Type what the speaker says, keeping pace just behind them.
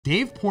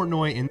Dave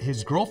Portnoy and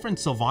his girlfriend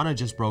Silvana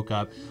just broke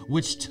up,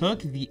 which took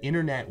the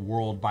internet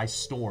world by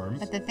storm.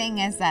 But the thing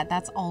is that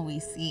that's all we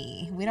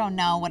see. We don't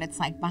know what it's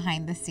like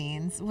behind the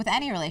scenes. With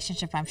any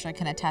relationship, I'm sure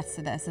can attest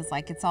to this, is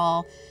like it's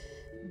all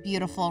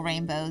beautiful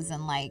rainbows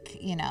and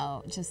like, you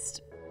know,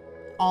 just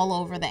all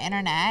over the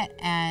internet.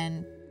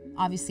 And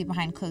obviously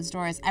behind closed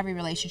doors, every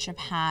relationship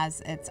has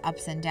its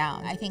ups and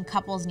downs. I think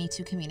couples need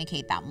to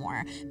communicate that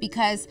more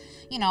because,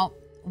 you know,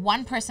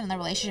 one person in the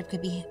relationship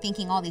could be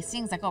thinking all these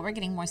things like, oh, we're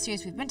getting more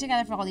serious. We've been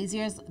together for all these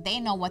years. They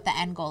know what the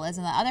end goal is.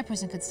 And the other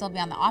person could still be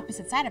on the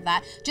opposite side of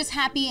that, just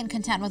happy and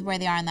content with where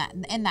they are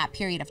in that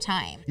period of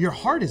time. Your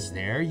heart is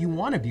there. You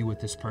want to be with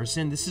this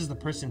person. This is the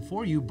person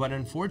for you. But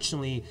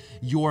unfortunately,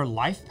 your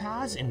life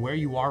paths and where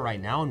you are right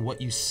now and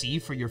what you see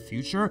for your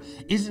future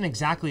isn't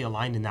exactly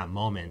aligned in that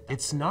moment.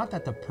 It's not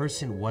that the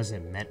person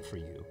wasn't meant for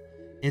you.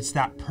 It's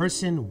that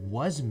person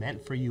was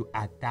meant for you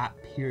at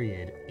that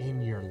period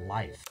in your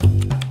life.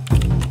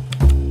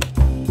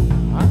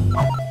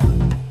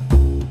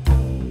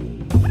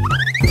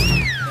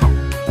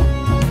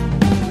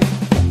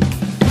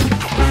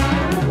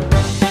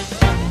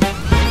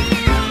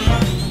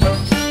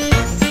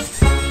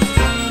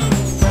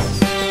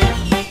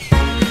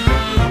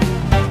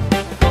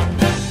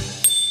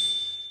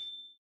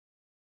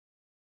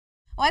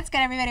 What's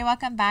good, everybody?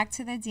 Welcome back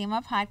to the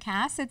Dima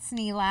podcast. It's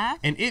Neela.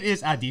 And it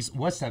is Adis.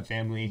 What's up,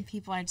 family?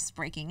 People are just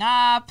breaking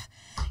up.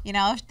 You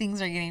know,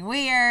 things are getting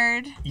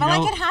weird. But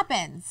like it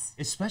happens.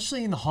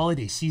 Especially in the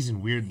holiday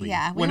season, weirdly.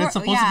 Yeah. When it's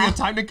supposed to be a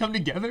time to come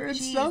together and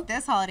stuff.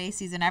 This holiday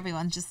season,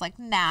 everyone's just like,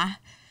 nah.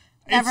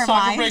 It's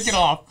time to break it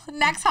off.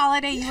 Next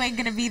holiday, you ain't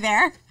going to be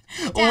there.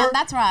 Damn,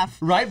 that's rough.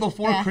 Right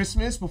before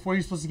Christmas, before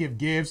you're supposed to give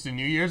gifts and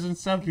New Year's and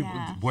stuff, people,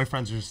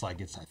 boyfriends are just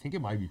like, I think it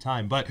might be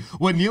time. But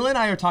what Neil and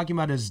I are talking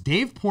about is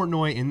Dave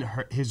Portnoy and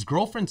his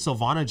girlfriend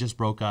Silvana just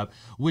broke up,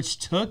 which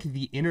took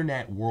the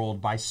internet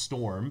world by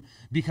storm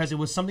because it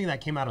was something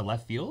that came out of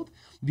left field.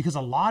 Because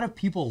a lot of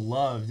people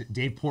loved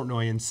Dave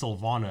Portnoy and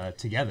Silvana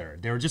together.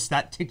 They were just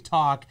that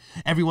TikTok,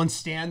 everyone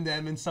stand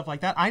them and stuff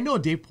like that. I know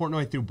Dave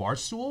Portnoy through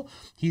Barstool.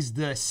 He's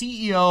the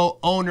CEO,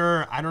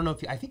 owner. I don't know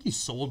if I think he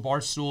sold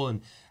Barstool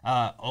and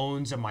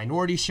owns a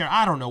minority share.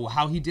 I don't know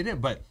how he did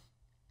it, but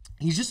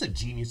he's just a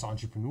genius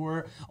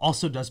entrepreneur.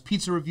 Also does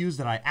pizza reviews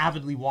that I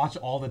avidly watch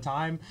all the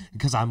time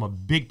because I'm a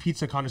big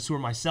pizza connoisseur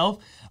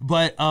myself.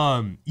 But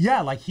yeah,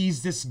 like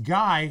he's this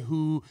guy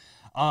who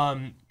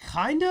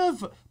kind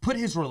of put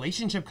his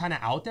relationship kind of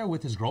out there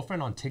with his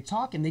girlfriend on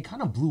TikTok, and they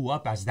kind of blew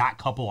up as that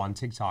couple on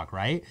TikTok,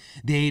 right?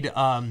 They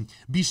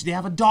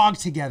have a dog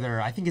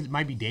together. I think it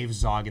might be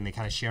Dave's dog, and they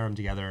kind of share them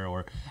together,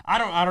 or I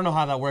don't know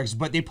how that works,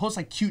 but they post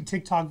like cute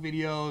TikTok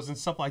videos and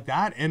stuff like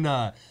that,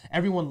 and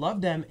everyone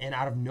loved them. And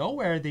out of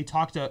nowhere,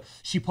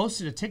 she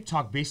posted a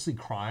TikTok basically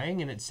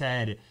crying, and it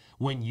said,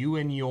 when you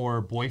and your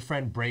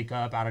boyfriend break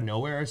up out of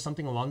nowhere or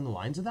something along the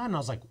lines of that. And I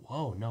was like,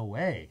 whoa, no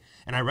way.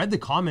 And I read the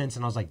comments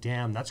and I was like,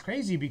 damn, that's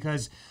crazy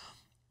because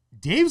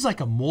Dave's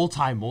like a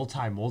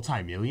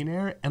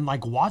multi-millionaire, and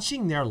like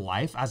watching their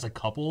life as a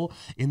couple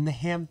in the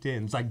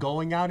Hamptons, like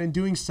going out and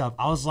doing stuff,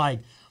 I was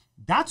like,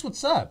 that's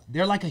what's up.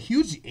 They're like a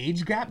huge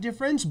age gap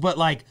difference, but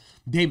like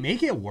they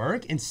make it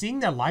work, and seeing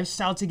their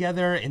lifestyle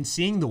together and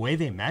seeing the way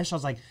they mesh, I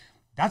was like,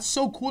 that's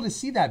so cool to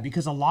see that,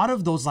 because a lot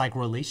of those like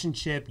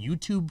relationship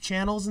YouTube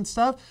channels and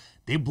stuff,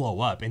 they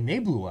blow up, and they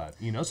blew up,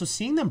 you know? So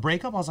seeing them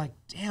break up, I was like,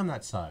 damn,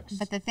 that sucks.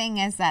 But the thing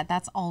is that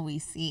that's all we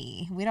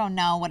see. We don't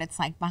know what it's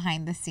like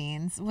behind the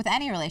scenes. With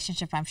any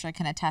relationship, I'm sure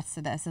can attest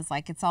to this, is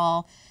like it's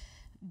all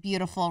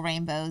beautiful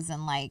rainbows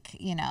and like,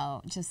 you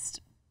know, just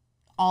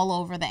all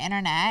over the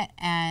internet.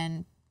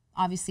 And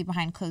obviously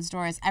behind closed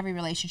doors, every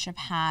relationship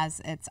has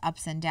its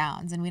ups and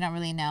downs, and we don't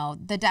really know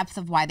the depth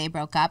of why they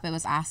broke up. It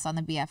was asked on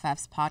the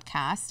BFF's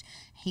podcast.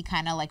 He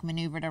kind of like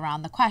maneuvered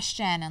around the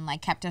question and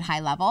like kept it high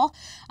level.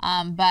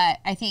 But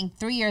I think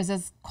 3 years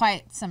is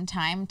quite some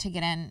time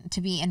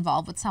to be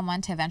involved with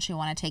someone, to eventually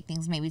want to take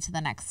things maybe to the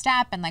next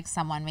step, and like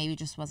someone maybe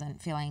just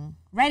wasn't feeling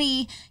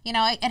ready. You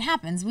know, it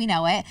happens. We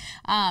know it.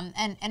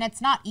 And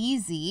it's not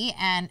easy.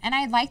 And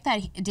I like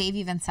that Dave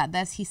even said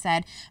this. He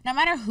said, no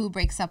matter who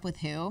breaks up with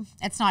who,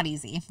 it's not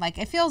easy. Like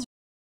it feels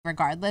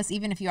regardless,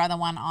 even if you are the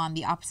one on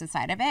the opposite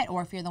side of it,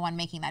 or if you're the one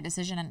making that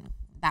decision and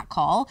that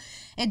call,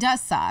 it does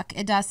suck.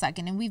 It does suck.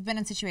 And we've been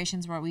in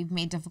situations where we've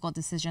made difficult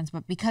decisions,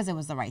 but because it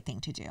was the right thing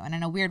to do. And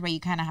in a weird way, you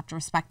kind of have to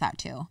respect that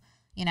too,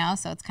 you know?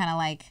 So it's kind of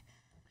like,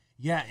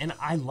 yeah, and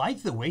I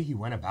like the way he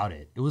went about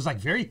it. It was like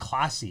very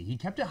classy. He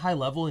kept it high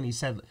level, and he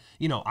said,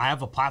 you know, I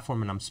have a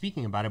platform and I'm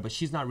speaking about it, but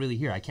she's not really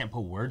here. I can't put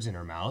words in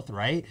her mouth,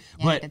 right?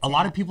 Yeah, but a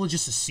lot of people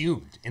just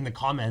assumed in the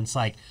comments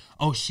like,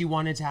 oh, she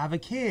wanted to have a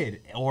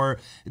kid, or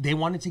they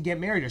wanted to get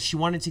married, or she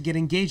wanted to get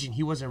engaged and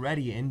he wasn't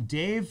ready. And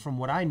Dave, from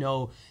what I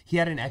know, he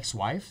had an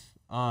ex-wife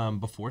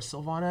before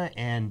Silvana,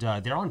 and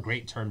they're on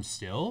great terms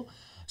still.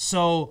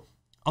 So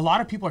a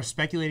lot of people are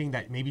speculating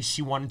that maybe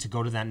she wanted to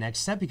go to that next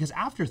step, because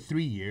after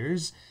 3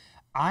 years,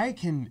 I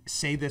can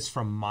say this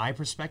from my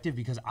perspective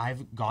because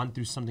I've gone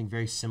through something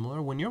very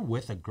similar. When you're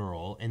with a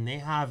girl and they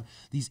have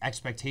these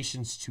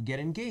expectations to get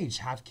engaged,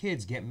 have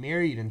kids, get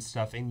married and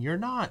stuff, and you're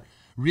not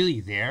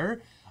really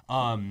there.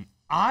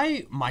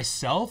 I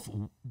myself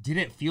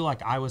didn't feel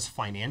like I was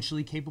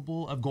financially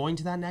capable of going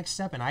to that next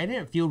step, and I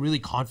didn't feel really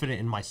confident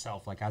in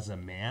myself, like as a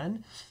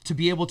man, to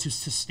be able to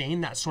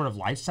sustain that sort of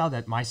lifestyle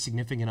that my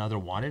significant other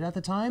wanted at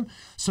the time.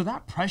 So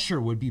that pressure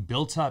would be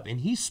built up,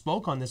 and he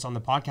spoke on this on the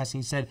podcast,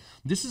 and he said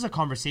this is a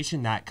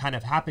conversation that kind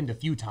of happened a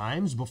few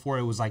times before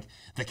it was like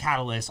the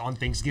catalyst on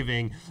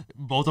Thanksgiving.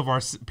 Both of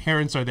our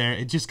parents are there.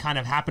 It just kind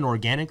of happened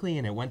organically,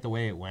 and it went the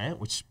way it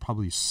went, which is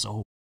probably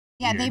so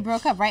yeah, weird. They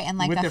broke up right in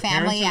like With the their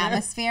family parents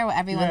atmosphere with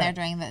everyone there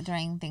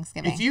during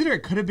Thanksgiving. It's either it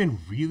could have been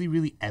really,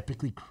 really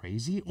epically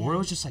crazy, or it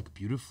was just like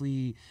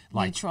beautifully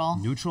like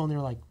neutral, and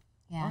they're like,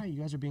 all right, you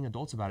guys are being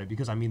adults about it,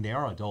 because I mean they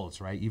are adults,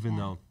 right? Even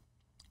though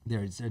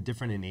there's a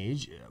difference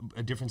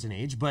in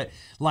age, but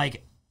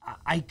like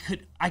I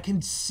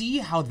can see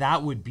how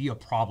that would be a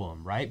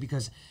problem, right?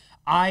 Because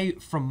I,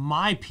 from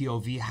my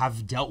POV,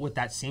 have dealt with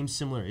that same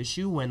similar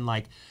issue when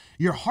like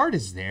your heart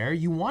is there,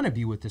 you want to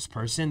be with this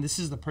person, this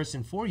is the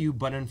person for you,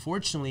 but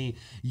unfortunately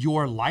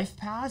your life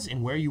paths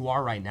and where you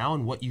are right now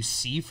and what you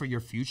see for your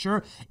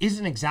future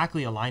isn't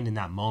exactly aligned in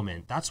that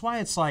moment. That's why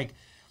it's like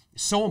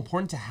so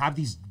important to have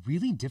these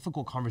really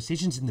difficult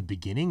conversations in the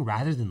beginning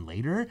rather than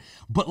later.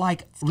 But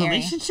like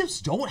relationships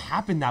don't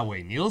happen that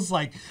way, Niels.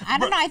 Like I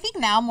don't know. I think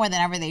now more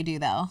than ever they do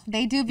though.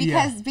 They do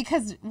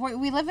because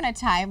we live in a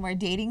time where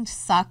dating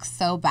sucks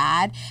so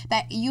bad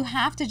that you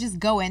have to just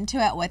go into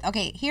it with,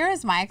 okay, here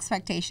is my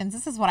expectations.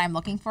 This is what I'm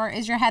looking for.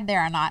 Is your head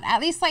there or not? At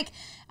least like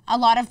a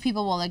lot of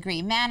people will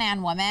agree, man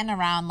and woman,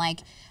 around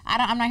like,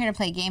 I'm not here to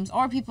play games,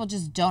 or people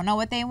just don't know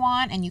what they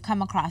want, and you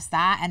come across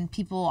that and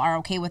people are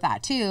okay with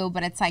that too.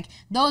 But it's like,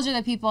 those are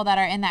the people that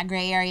are in that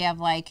gray area of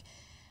like,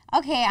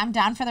 okay, I'm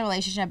down for the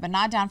relationship, but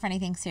not down for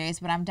anything serious,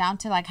 but I'm down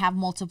to like have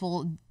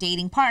multiple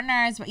dating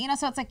partners. But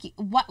so it's like,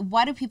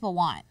 what do people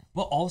want?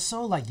 But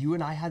also, like, you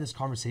and I had this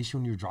conversation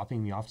when you were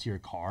dropping me off to your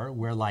car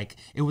where, like,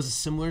 it was a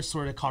similar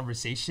sort of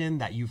conversation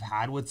that you've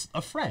had with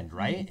a friend,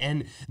 right? Mm-hmm.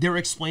 And they were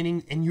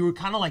explaining, and you were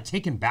kind of, like,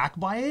 taken back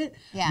by it.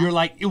 Yeah. You're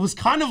like, it was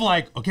kind of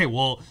like, okay,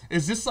 well,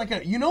 is this like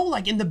a,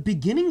 like, in the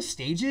beginning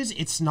stages,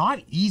 it's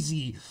not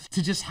easy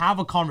to just have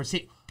a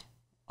conversation.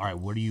 All right,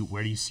 where do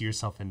you see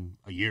yourself in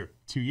a year,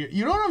 2 years?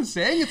 You know what I'm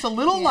saying? It's a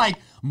little, like,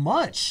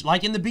 much.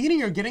 Like, in the beginning,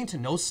 you're getting to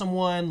know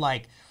someone,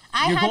 like,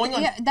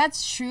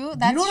 that's true.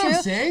 That's true. What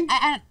I'm saying?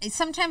 And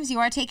sometimes you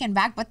are taken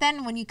back, but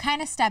then when you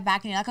kind of step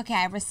back and you're like, okay,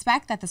 I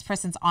respect that this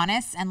person's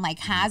honest and like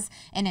has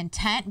an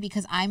intent,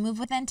 because I move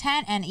with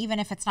intent, and even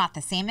if it's not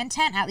the same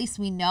intent, at least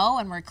we know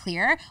and we're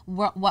clear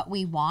what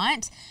we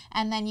want,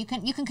 and then you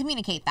can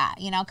communicate that,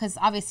 because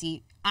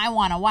obviously I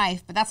want a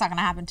wife, but that's not going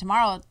to happen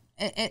tomorrow.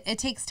 It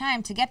takes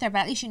time to get there, but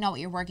at least you know what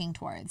you're working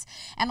towards.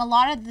 And a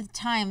lot of the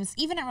times,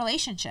 even in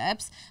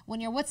relationships,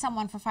 when you're with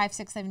someone for 5,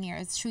 6, 7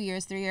 years, 2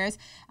 years, 3 years,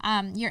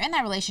 you're in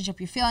that relationship,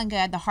 you're feeling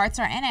good, the hearts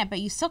are in it,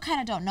 but you still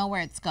kind of don't know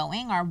where it's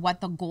going or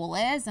what the goal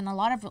is. And a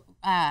lot of,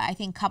 I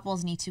think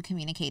couples need to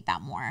communicate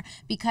that more,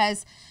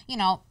 because,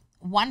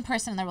 one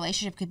person in the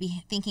relationship could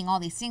be thinking all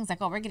these things like,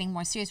 oh, we're getting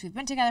more serious, we've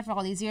been together for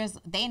all these years,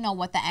 they know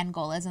what the end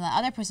goal is, and the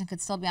other person could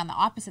still be on the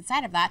opposite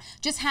side of that,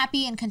 just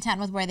happy and content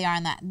with where they are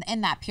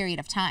in that period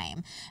of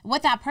time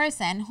with that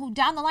person who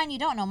down the line you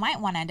don't know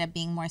might want to end up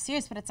being more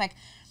serious, but it's like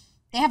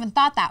they haven't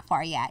thought that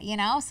far yet,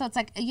 so it's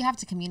like you have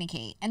to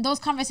communicate, and those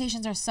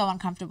conversations are so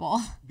uncomfortable.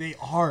 They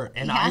are,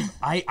 and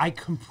I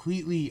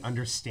completely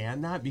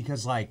understand that,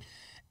 because like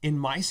in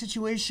my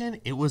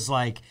situation, it was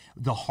like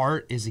the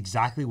heart is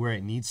exactly where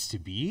it needs to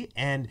be.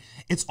 And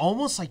it's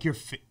almost like you're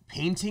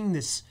painting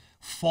this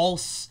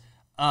false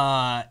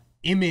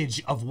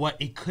image of what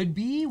it could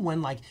be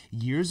when like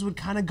years would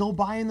kind of go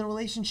by in the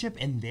relationship.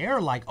 And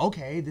they're like,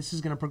 okay, this is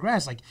going to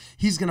progress. Like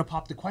he's going to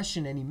pop the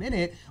question any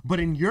minute.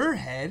 But in your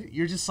head,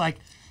 you're just like,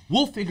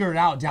 we'll figure it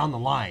out down the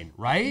line,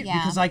 right? Yeah.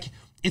 Because like,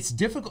 it's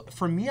difficult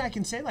for me. I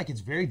can say like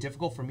it's very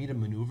difficult for me to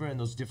maneuver in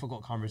those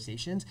difficult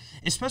conversations,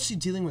 especially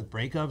dealing with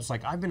breakups.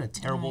 Like I've been a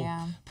terrible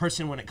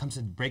person when it comes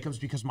to breakups,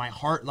 because my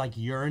heart like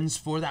yearns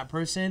for that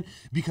person,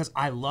 because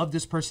I love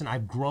this person.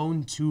 I've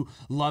grown to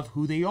love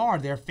who they are,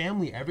 their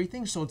family,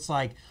 everything. So it's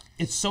like,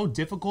 it's so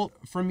difficult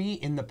for me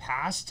in the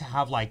past to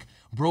have like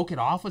broke it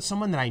off with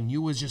someone that I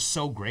knew was just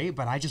so great,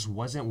 but I just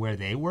wasn't where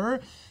they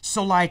were.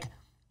 So like,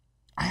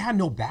 I had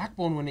no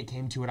backbone when it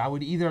came to it. I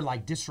would either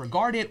like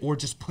disregard it or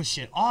just push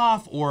it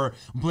off or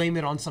blame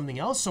it on something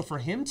else. So for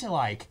him to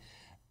like,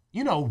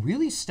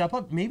 really step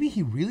up, maybe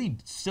he really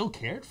still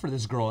cared for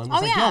this girl and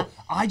was yo,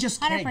 I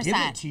just can't 100%. Give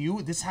it to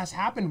you. This has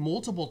happened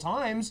multiple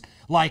times.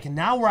 Like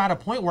now we're at a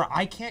point where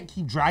I can't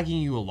keep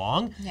dragging you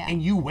along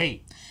and you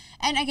wait.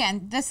 And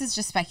again, this is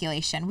just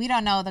speculation. We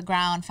don't know the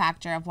ground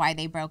factor of why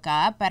they broke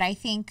up, but I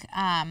think,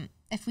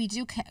 if we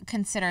do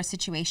consider a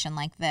situation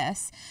like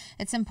this,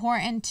 it's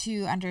important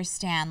to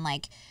understand,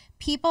 like,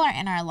 people are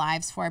in our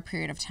lives for a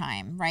period of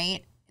time,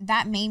 right?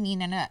 That may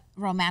mean in a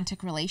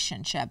romantic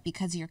relationship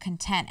because you're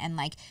content and,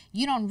 like,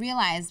 you don't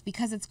realize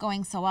because it's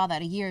going so well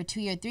that a year, 2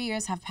 years, 3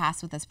 years have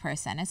passed with this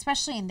person,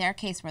 especially in their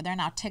case where they're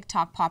now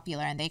TikTok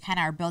popular and they kind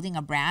of are building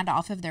a brand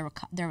off of their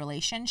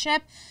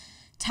relationship.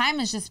 time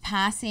is just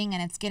passing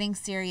and it's getting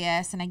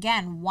serious. And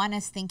again, one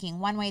is thinking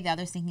one way, the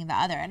other's thinking the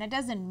other. And it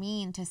doesn't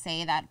mean to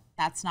say that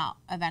that's not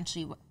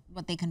eventually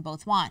what they can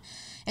both want.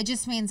 It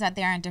just means that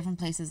they're in different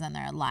places in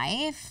their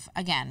life.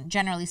 Again,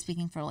 generally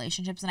speaking for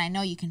relationships, and I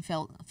know you can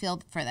feel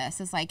for this,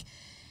 is like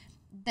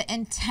the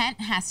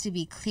intent has to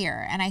be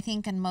clear. And I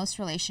think in most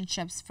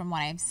relationships, from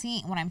what I'm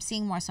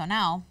seeing more so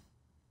now,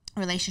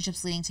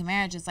 relationships leading to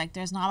marriage, is like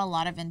there's not a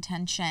lot of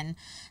intention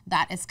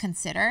that is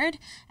considered,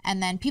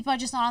 and then people are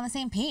just not on the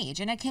same page.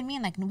 And it can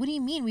mean like, what do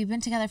you mean we've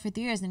been together for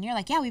 3 years? And you're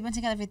like, yeah, we've been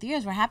together for 3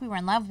 years, we're happy, we're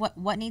in love,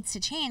 what needs to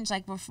change?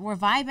 Like we're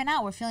vibing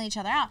out, we're feeling each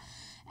other out.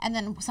 And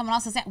then someone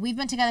else says, yeah, we've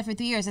been together for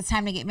 3 years, it's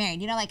time to get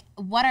married. You know, like,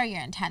 what are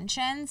your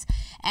intentions?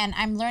 And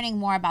I'm learning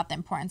more about the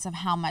importance of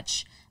how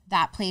much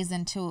that plays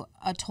into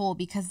a toll,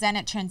 because then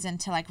it turns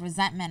into like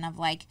resentment of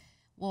like,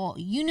 well,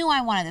 you knew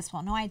I wanted this.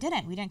 Well, no, I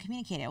didn't. We didn't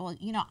communicate it. Well,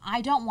 you know, I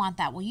don't want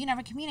that. Well, you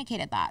never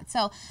communicated that.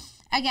 So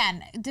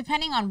again,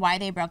 depending on why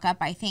they broke up,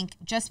 I think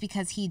just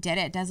because he did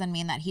it doesn't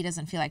mean that he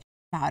doesn't feel like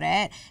about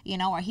it, you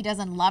know, or he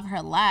doesn't love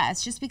her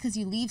less. Just because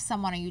you leave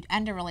someone or you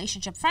end a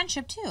relationship,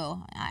 friendship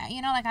too,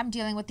 you know, like I'm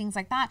dealing with things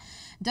like that,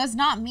 does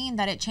not mean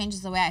that it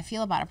changes the way I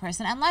feel about a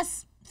person,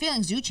 unless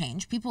feelings do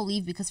change. People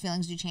leave because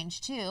feelings do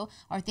change too,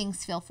 or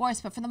things feel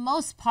forced. But for the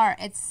most part,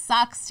 it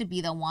sucks to be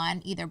the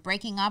one either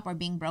breaking up or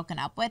being broken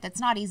up with. It's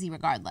not easy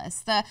regardless.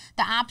 The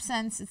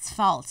absence, it's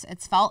felt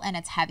and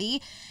it's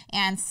heavy.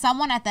 And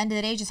someone at the end of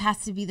the day just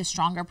has to be the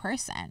stronger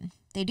person.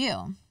 They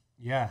do.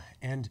 Yeah.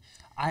 And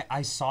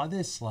I saw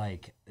this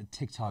like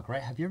TikTok,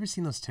 right? Have you ever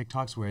seen those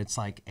TikToks where it's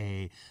like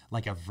a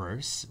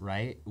verse,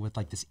 right? With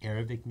like this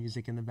Arabic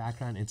music in the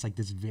background. It's like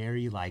this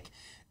very like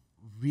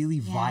really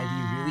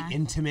vibey, really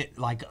intimate,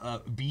 like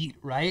beat,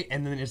 right?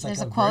 And then it's like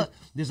there's a quote.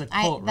 There's a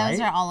quote, right? Those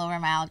are all over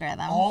my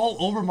algorithm. All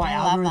over my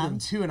algorithm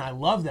too, and I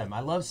love them. I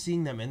love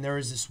seeing them. And there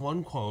was this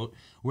one quote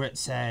where it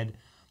said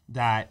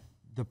that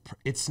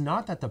it's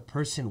not that the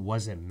person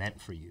wasn't meant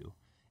for you.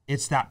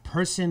 It's that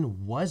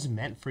person was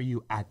meant for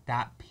you at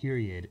that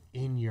period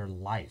in your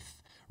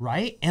life,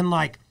 right? And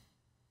like,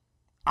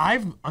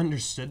 I've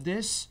understood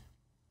this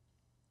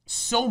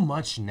so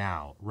much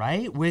now,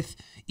 right? With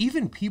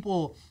even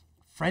people,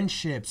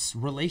 friendships,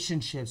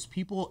 relationships,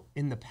 people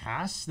in the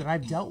past that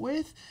I've dealt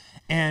with,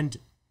 and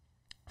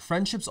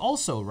friendships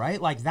also, right?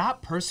 Like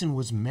that person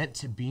was meant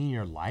to be in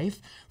your life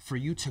for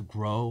you to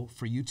grow,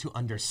 for you to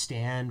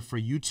understand, for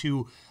you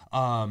to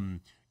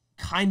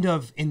kind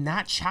of, in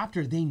that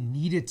chapter, they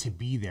needed to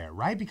be there,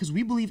 right? Because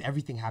we believe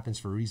everything happens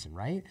for a reason,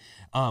 right?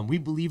 We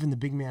believe in the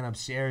big man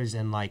upstairs,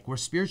 and like we're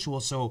spiritual,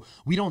 so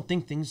we don't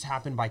think things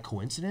happen by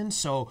coincidence.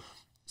 So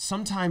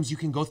sometimes you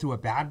can go through a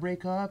bad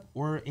breakup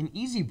or an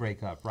easy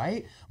breakup,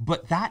 right?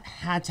 But that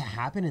had to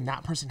happen, and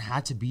that person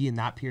had to be in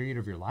that period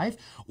of your life,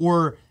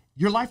 or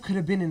your life could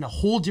have been in a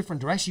whole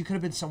different direction. You could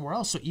have been somewhere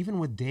else. So even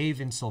with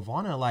Dave and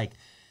Silvana, like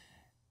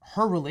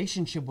her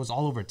relationship was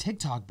all over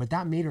TikTok, but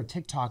that made her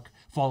TikTok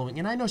following.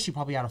 And I know she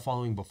probably had a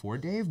following before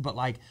Dave, but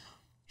like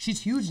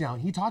she's huge now.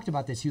 And he talked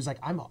about this. He was like,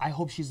 I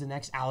hope she's the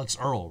next Alex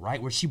Earl, right?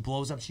 Where she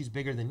blows up, she's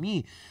bigger than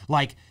me.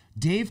 Like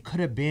Dave could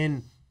have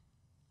been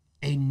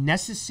a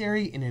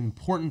necessary and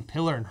important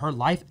pillar in her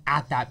life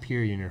at that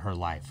period in her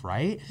life,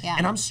 right? Yeah.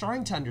 And I'm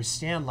starting to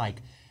understand,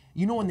 like,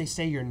 you know, when they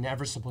say you're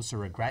never supposed to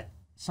regret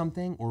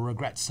something or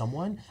regret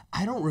someone,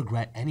 I don't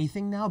regret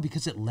anything now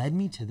because it led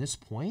me to this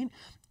point.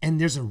 And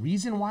there's a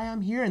reason why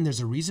I'm here, and there's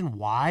a reason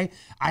why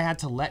I had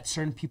to let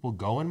certain people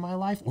go in my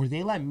life, or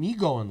they let me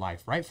go in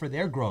life, right, for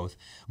their growth.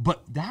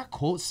 But that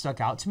quote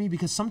stuck out to me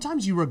because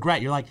sometimes you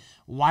regret. You're like,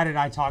 why did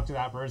I talk to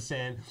that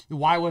person?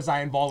 Why was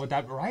I involved with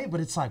that, right?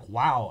 But it's like,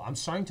 wow, I'm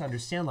starting to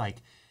understand, like,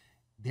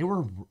 they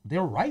were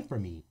right for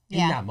me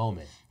in that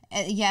moment.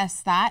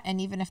 Yes, that.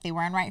 And even if they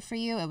weren't right for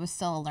you, it was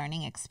still a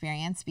learning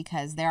experience,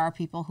 because there are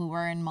people who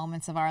were in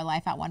moments of our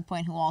life at one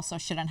point who also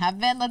shouldn't have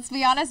been, let's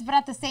be honest. But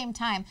at the same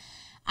time,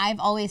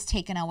 I've always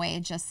taken away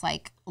just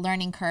like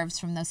learning curves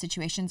from those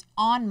situations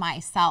on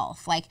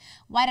myself. Like,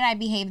 why did I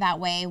behave that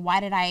way? Why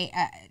did I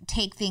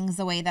take things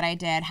the way that I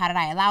did? How did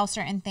I allow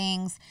certain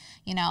things?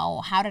 You know,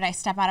 how did I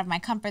step out of my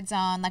comfort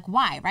zone? Like,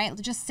 why, right?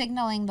 Just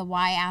signaling the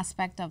why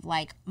aspect of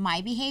like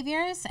my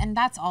behaviors. And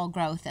that's all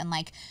growth and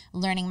like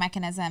learning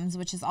mechanisms,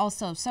 which is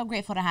also so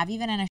grateful to have.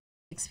 Even in a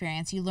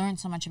experience, you learn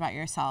so much about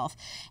yourself,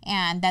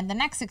 and then the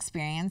next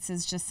experience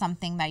is just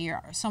something that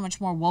you're so much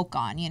more woke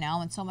on, you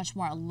know, and so much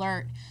more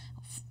alert,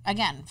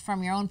 again,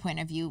 from your own point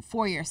of view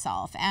for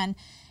yourself. And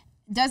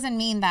doesn't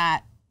mean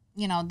that,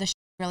 you know, the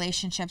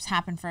relationships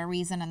happen for a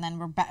reason, and then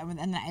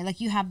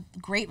like you have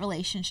great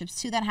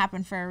relationships too that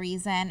happen for a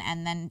reason,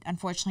 and then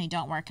unfortunately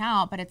don't work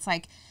out. But it's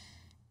like,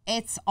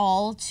 it's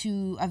all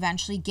to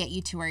eventually get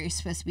you to where you're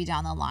supposed to be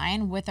down the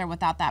line, with or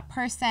without that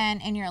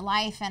person in your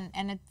life.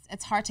 And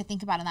it's hard to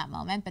think about in that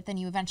moment, but then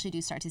you eventually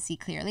do start to see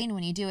clearly. And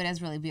when you do, it is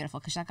really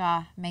beautiful, because you're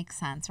like, makes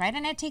sense, right?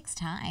 And it takes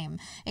time.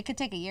 It could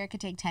take a year, it could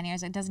take 10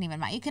 years. It doesn't even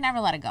matter. You can never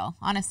let it go.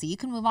 Honestly, you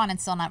can move on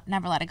and still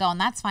never let it go. And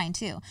that's fine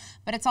too.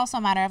 But it's also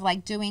a matter of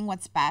like doing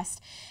what's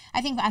best.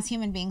 I think as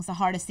human beings, the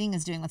hardest thing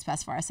is doing what's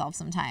best for ourselves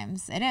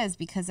sometimes. It is,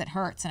 because it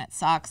hurts and it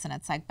sucks. And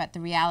it's like, but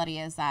the reality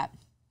is that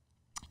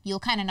you'll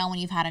kind of know when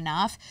you've had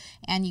enough,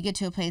 and you get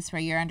to a place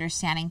where you're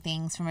understanding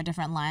things from a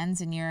different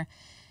lens, and you're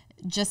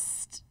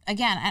just,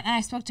 again, and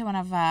I spoke to one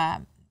of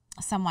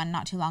someone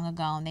not too long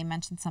ago, and they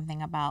mentioned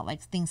something about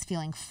like things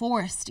feeling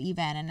forced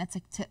even, and it's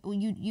like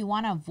you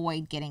want to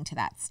avoid getting to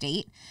that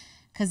state,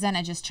 because then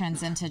it just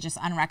turns into just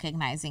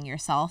unrecognizing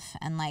yourself.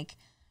 And like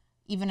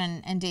even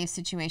in Dave's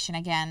situation,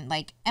 again,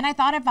 like, and I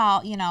thought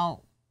about, you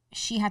know,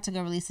 she had to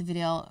go release a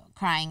video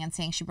crying and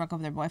saying she broke up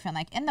with her boyfriend.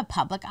 Like, in the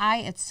public eye,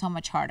 it's so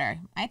much harder.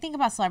 I think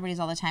about celebrities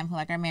all the time who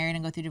like are married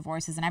and go through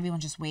divorces, and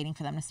everyone's just waiting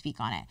for them to speak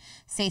on it.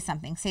 Say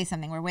something, say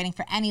something. We're waiting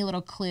for any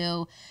little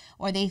clue,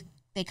 or they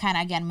kind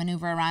of, again,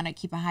 maneuver around it,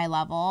 keep a high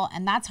level.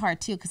 And that's hard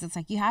too, because it's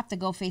like you have to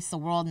go face the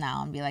world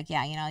now and be like,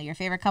 yeah, you know, your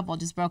favorite couple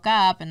just broke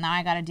up and now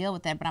I got to deal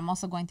with it, but I'm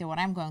also going through what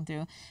I'm going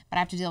through, but I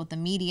have to deal with the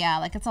media.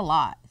 Like, it's a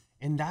lot.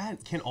 And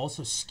that can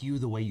also skew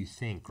the way you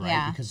think, right?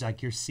 Yeah. Because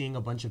like you're seeing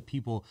a bunch of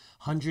people,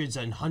 hundreds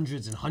and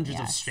hundreds and hundreds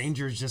of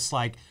strangers just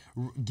like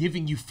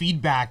giving you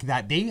feedback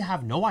that they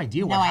have no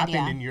idea what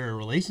happened in your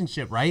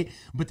relationship, right?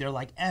 But they're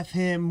like, F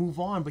him, move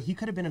on. But he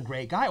could have been a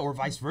great guy, or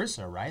vice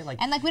versa, right?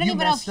 Like, and like, we don't even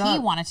know if he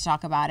wanted to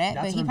talk about it,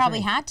 but he probably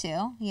had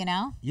to, you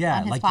know,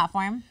 on his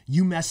platform.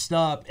 You messed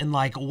up and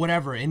like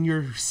whatever. And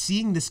you're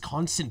seeing this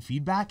constant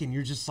feedback, and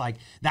you're just like,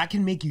 that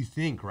can make you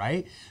think,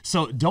 right?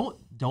 So don't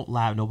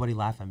laugh. Nobody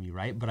laugh at me,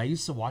 right? But I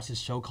used to watch this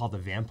show called The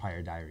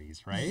Vampire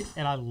Diaries, right?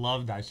 And I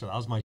loved that show. That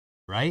was my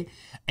right?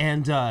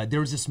 And there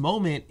was this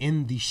moment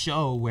in the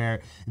show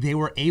where they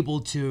were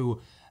able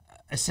to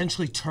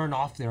essentially turn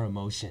off their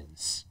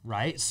emotions,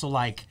 right? So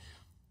like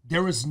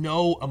there was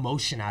no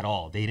emotion at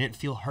all. They didn't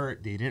feel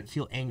hurt. They didn't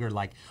feel anger.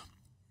 Like,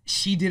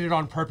 she did it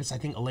on purpose. I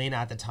think Elena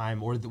at the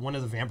time, or one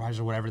of the vampires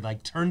or whatever,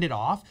 like turned it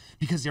off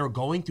because they were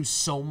going through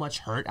so much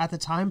hurt at the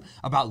time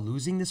about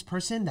losing this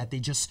person that they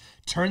just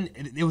turned.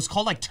 It was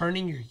called like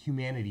turning your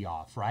humanity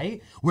off,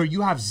 right? Where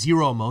you have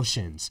zero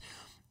emotions.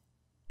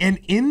 And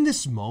in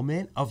this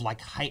moment of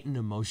like heightened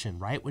emotion,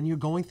 right? When you're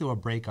going through a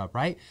breakup,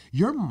 right?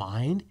 Your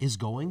mind is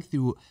going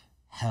through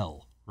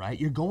hell, right?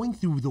 You're going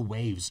through the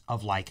waves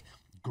of like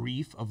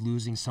grief of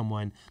losing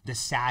someone, the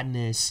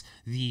sadness,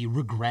 the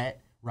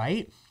regret,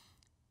 right?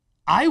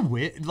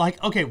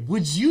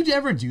 Would you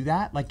ever do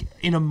that? Like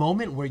in a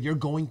moment where you're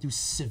going through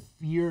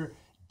severe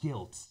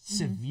guilt,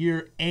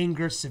 severe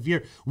anger,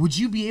 would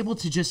you be able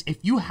to just,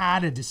 if you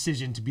had a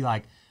decision to be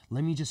like,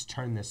 let me just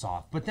turn this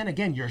off. But then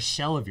again, you're a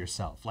shell of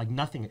yourself. Like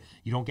nothing,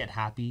 you don't get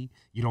happy,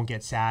 you don't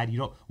get sad,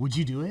 would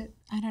you do it?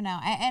 I don't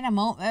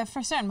know.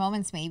 For certain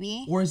moments,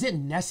 maybe. Or is it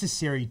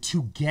necessary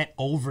to get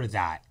over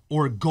that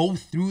or go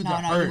through the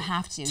hurt? No, you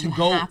have to. You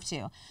have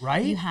to.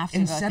 Right? You have to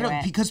go through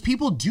it. Because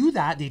people do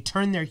that, they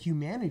turn their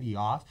humanity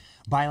off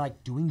by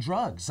like doing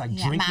drugs, like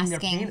drinking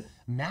their pain.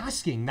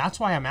 Masking. That's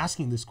why I'm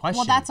asking this question.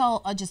 Well, that's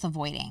all just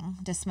avoiding,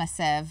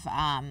 dismissive,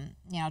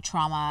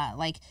 trauma.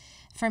 Like,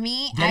 for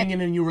me, getting in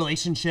a new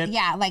relationship.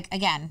 Yeah, like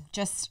again,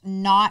 just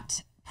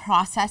not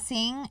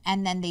processing,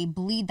 and then they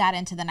bleed that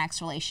into the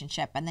next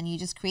relationship, and then you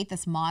just create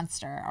this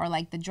monster, or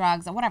like the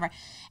drugs or whatever.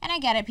 And I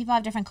get it, people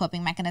have different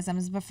coping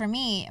mechanisms, but for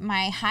me,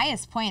 my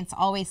highest points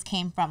always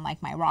came from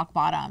like my rock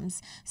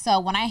bottoms. So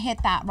when I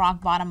hit that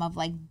rock bottom of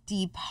like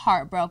deep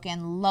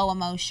heartbroken, low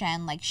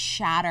emotion, like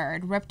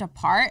shattered, ripped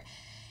apart,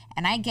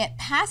 and I get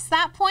past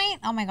that point,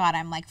 oh my God,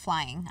 I'm like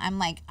flying. I'm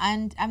like,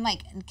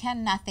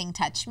 can nothing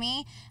touch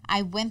me?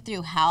 I went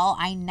through hell.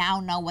 I now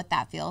know what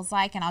that feels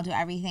like, and I'll do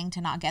everything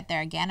to not get there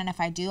again. And if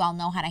I do, I'll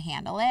know how to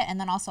handle it. And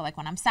then also, like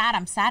when I'm sad,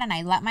 and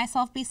I let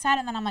myself be sad,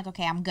 and then I'm like,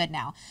 okay, I'm good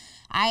now.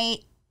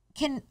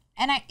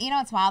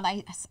 It's wild.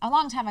 A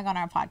long time ago on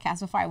our podcast,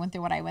 before I went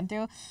through what I went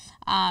through,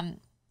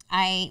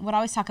 I would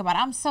always talk about,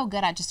 I'm so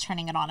good at just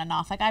turning it on and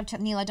off. Like,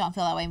 Neela, don't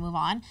feel that way, move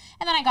on.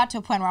 And then I got to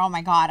a point where, oh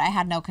my God, I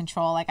had no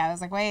control. Like, I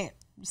was like, wait,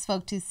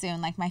 spoke too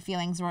soon. Like, my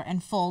feelings were in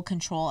full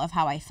control of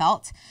how I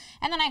felt.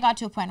 And then I got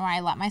to a point where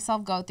I let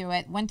myself go through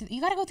it. You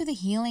got to go through the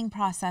healing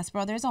process,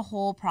 bro. There's a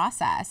whole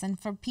process. And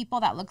for people,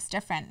 that looks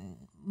different.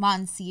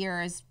 Months,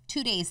 years,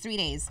 2 days, 3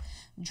 days,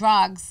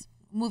 drugs,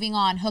 moving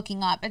on,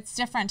 hooking up. It's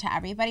different to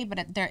everybody,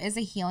 but there is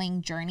a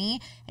healing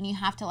journey, and you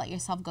have to let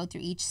yourself go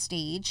through each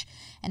stage,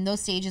 and those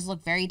stages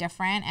look very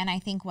different. And I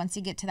think once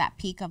you get to that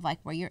peak of like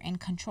where you're in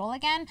control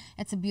again,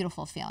 it's a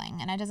beautiful feeling.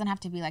 And it doesn't have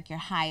to be like your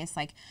highest,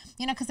 like,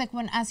 because like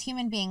when, as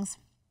human beings,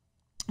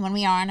 when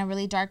we are in a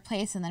really dark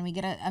place, and then we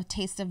get a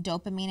taste of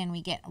dopamine, and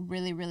we get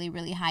really, really,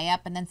 really high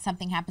up, and then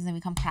something happens and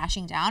we come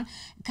crashing down,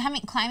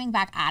 climbing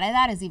back out of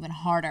that is even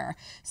harder.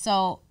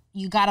 So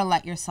you got to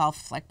let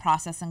yourself like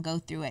process and go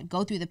through it,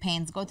 go through the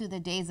pains, go through the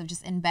days of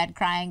just in bed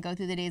crying, go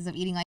through the days of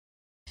eating, like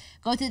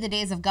go through the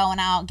days of going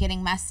out,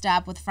 getting messed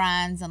up with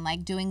friends, and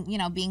like doing,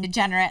 being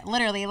degenerate,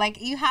 literally.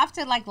 Like, you have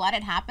to like let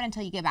it happen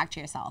until you get back to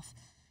yourself.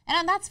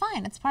 And that's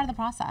fine. It's part of the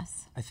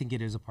process. I think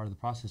it is a part of the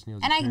process, Neil.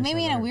 And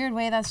maybe in a weird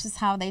way, that's just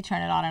how they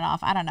turn it on and off.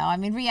 I don't know. I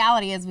mean,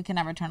 reality is we can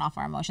never turn off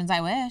our emotions.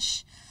 I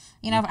wish.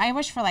 I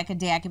wish for like a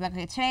day I could be like,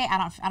 okay, today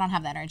I don't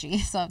have the energy,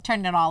 so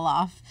turn it all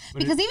off.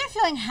 Because even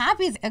feeling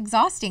happy is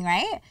exhausting,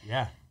 right?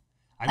 Yeah.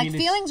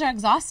 Feelings are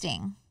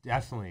exhausting.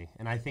 Definitely.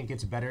 And I think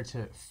it's better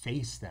to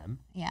face them.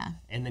 Yeah.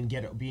 And then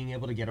being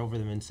able to get over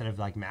them instead of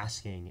like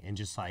masking and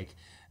just like,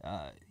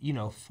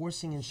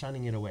 forcing and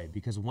shunning it away.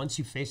 Because once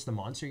you face the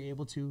monster, you're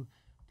able to,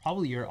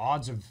 probably your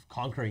odds of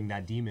conquering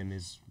that demon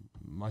is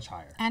much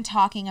higher. And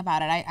talking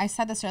about it. I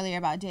said this earlier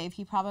about Dave.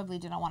 He probably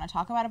didn't want to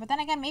talk about it. But then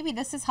again, maybe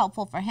this is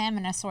helpful for him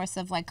and a source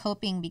of like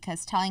coping,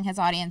 because telling his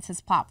audience,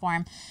 his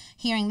platform,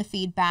 hearing the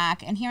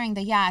feedback and hearing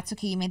the, yeah, it's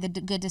okay, you made the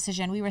good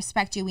decision, we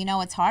respect you, we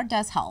know it's hard,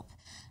 does help.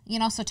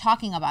 So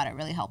talking about it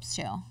really helps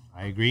too.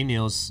 I agree,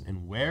 Niels.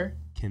 And where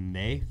can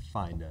they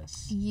find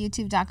us?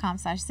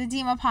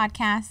 YouTube.com/Sedima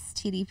Podcast,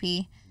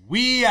 TDP.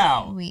 We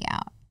out. We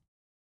out.